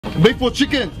Beef or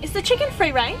chicken? Is the chicken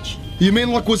free range? You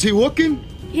mean like was he walking?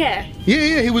 Yeah.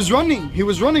 Yeah, he was running. He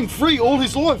was running free all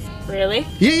his life. Really?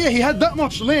 Yeah, he had that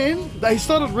much land that he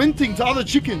started renting to other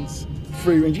chickens.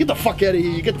 Free range. Get the fuck out of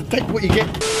here. You get to take what you get.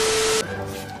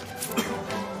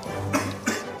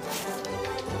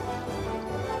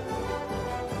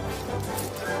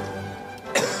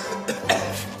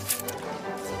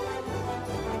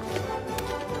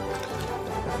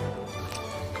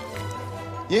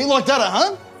 You ain't like that,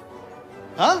 huh?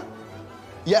 Huh?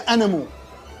 You animal.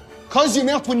 Close your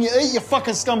mouth when you eat, you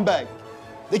fucking scumbag.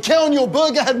 The cow on your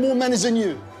burger had more manners than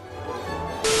you.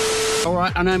 All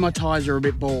right, I know my tyres are a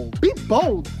bit bald. Bit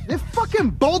bold? They're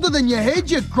fucking bolder than your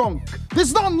head, you gronk.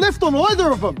 There's nothing left on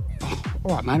either of them.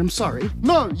 All right, mate, I'm sorry.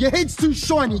 No, your head's too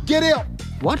shiny. Get out.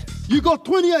 What? You got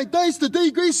 28 days to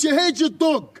degrease your head, you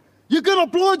dog. You're gonna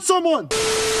blind someone.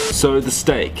 So the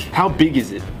steak, how big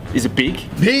is it? Is it big?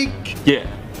 Big? Yeah.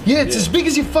 Yeah, it's as big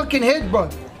as your fucking head, bro.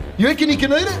 You reckon you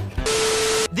can eat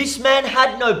it? This man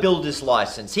had no builder's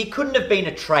license. He couldn't have been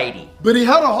a tradie. But he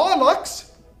had a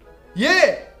Hilux.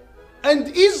 Yeah. And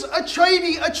is a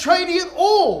tradie at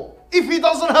all if he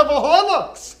doesn't have a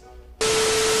Hilux?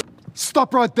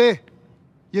 Stop right there.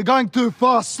 You're going too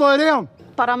fast. Slow down.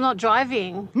 But I'm not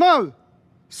driving. No.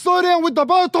 Slow down with the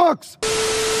Botox.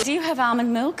 Do you have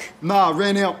almond milk? Nah,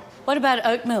 ran out. What about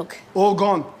oat milk? All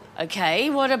gone. Okay,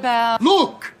 what about...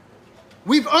 Look,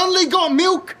 we've only got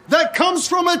milk that comes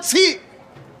from a tit.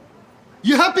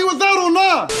 You happy with that or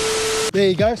not? There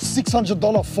you go,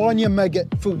 $600 fine, you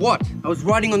maggot. For what? I was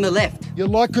riding on the left. Your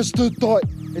Lycra's too tight.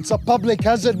 It's a public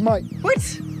hazard, mate. What?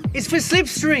 It's for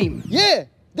Slipstream. Yeah,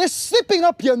 they're slipping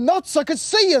up your nuts. I can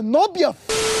see your knob, you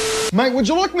Mate, would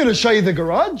you like me to show you the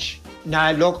garage?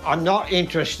 No, look, I'm not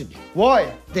interested.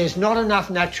 Why? There's not enough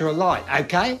natural light,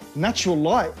 okay? Natural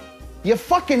light? Your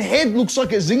fucking head looks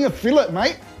like a zinger fillet,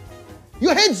 mate.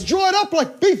 Your head's dried up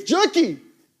like beef jerky.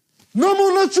 No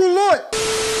more natural light.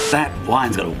 That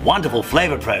wine's got a wonderful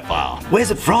flavour profile.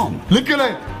 Where's it from?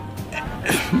 Liquorland.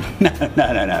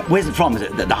 No. Where's it from? Is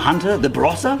it the Hunter, the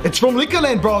Barossa? It's from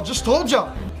Liquorland, bro. I just told you.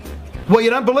 Well,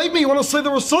 you don't believe me? You want to see the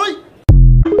receipt?